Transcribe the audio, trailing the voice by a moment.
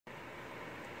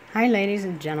Hi ladies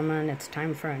and gentlemen, it's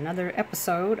time for another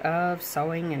episode of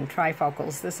Sewing and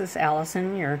Trifocals. This is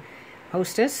Allison, your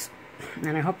hostess,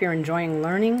 and I hope you're enjoying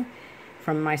learning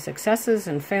from my successes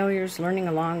and failures, learning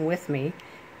along with me.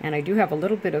 And I do have a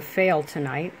little bit of fail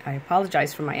tonight. I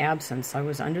apologize for my absence. I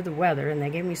was under the weather and they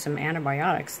gave me some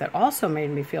antibiotics that also made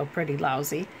me feel pretty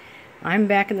lousy. I'm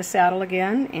back in the saddle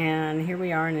again, and here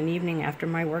we are in an evening after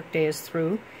my work day is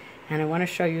through, and I want to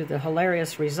show you the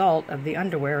hilarious result of the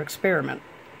underwear experiment.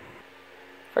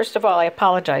 First of all, I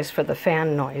apologize for the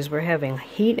fan noise. We're having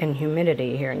heat and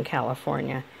humidity here in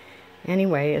California.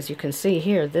 Anyway, as you can see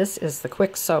here, this is the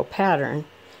Kwik-Sew pattern.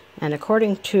 And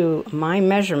according to my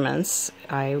measurements,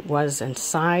 I was in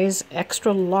size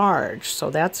extra large. So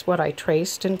that's what I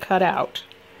traced and cut out.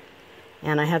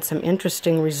 And I had some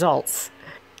interesting results.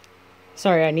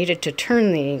 Sorry, I needed to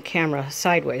turn the camera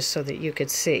sideways so that you could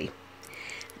see.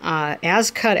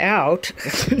 As cut out,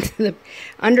 the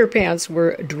underpants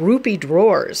were droopy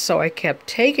drawers, so I kept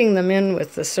taking them in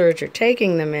with the serger,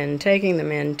 taking them in, taking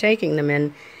them in, taking them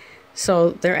in.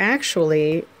 So they're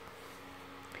actually,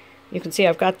 you can see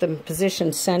I've got them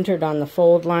positioned centered on the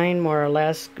fold line, more or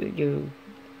less. You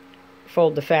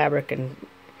fold the fabric and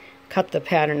cut the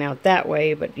pattern out that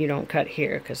way, but you don't cut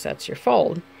here because that's your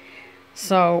fold.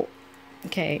 So,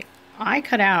 okay, I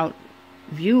cut out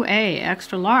view A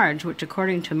extra large, which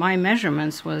according to my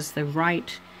measurements was the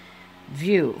right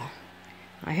view.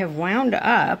 I have wound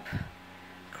up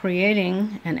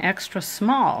creating an extra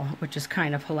small, which is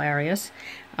kind of hilarious.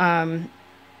 I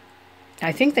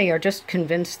think they are just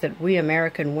convinced that we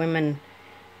American women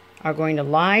are going to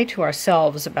lie to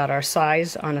ourselves about our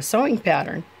size on a sewing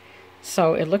pattern.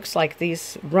 So it looks like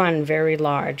these run very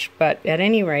large, but at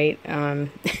any rate,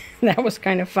 that was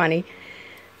kind of funny.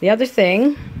 The other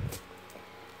thing,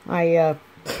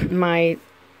 my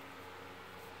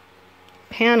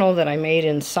panel that I made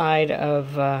inside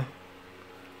of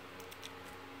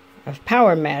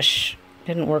power mesh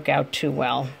didn't work out too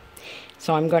well.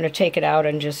 So I'm going to take it out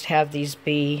and just have these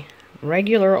be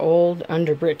regular old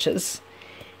under britches.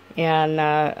 And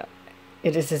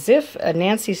it is as if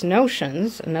Nancy's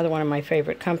Notions, another one of my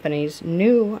favorite companies,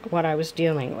 knew what I was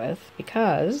dealing with,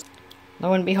 because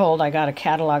lo and behold, I got a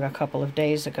catalog a couple of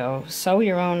days ago, Sew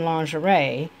Your Own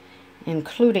Lingerie,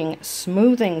 including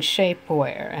smoothing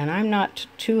shapewear, and I'm not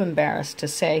too embarrassed to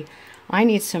say I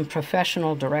need some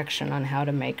professional direction on how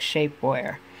to make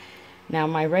shapewear. Now,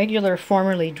 my regular,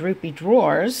 formerly droopy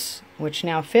drawers, which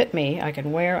now fit me, I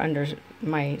can wear under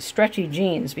my stretchy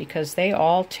jeans because they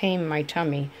all tame my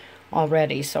tummy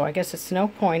already, so I guess it's no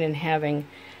point in having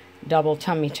double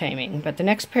tummy taming. But the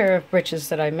next pair of breeches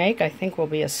that I make, I think, will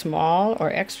be a small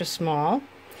or extra small,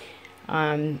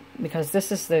 because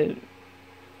this is the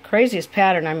craziest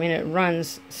pattern. I mean, it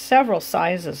runs several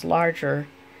sizes larger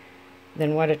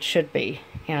than what it should be,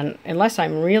 and unless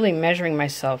I'm really measuring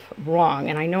myself wrong,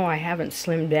 and I know I haven't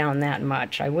slimmed down that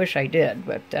much, I wish I did,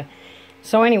 but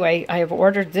so anyway, I have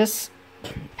ordered this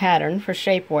pattern for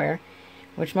shapewear,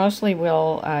 which mostly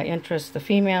will interest the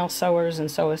female sewers and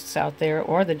sewists out there,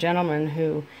 or the gentlemen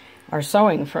who are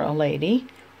sewing for a lady.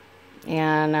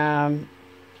 And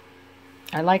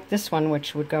I like this one,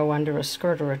 which would go under a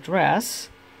skirt or a dress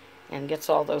and gets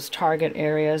all those target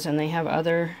areas. And they have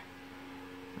other,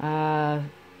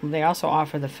 they also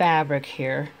offer the fabric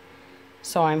here.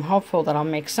 So I'm hopeful that I'll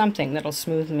make something that'll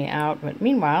smooth me out. But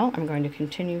meanwhile, I'm going to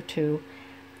continue to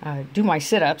do my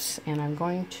sit-ups, and I'm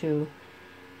going to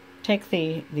take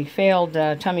the failed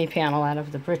tummy panel out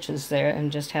of the breeches there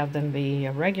and just have them be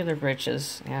regular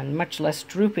breeches and much less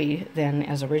droopy than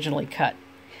as originally cut.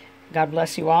 God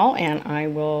bless you all, and I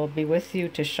will be with you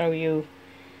to show you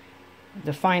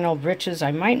the final breeches.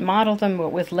 I might model them but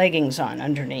with leggings on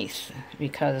underneath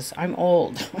because I'm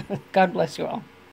old. God bless you all.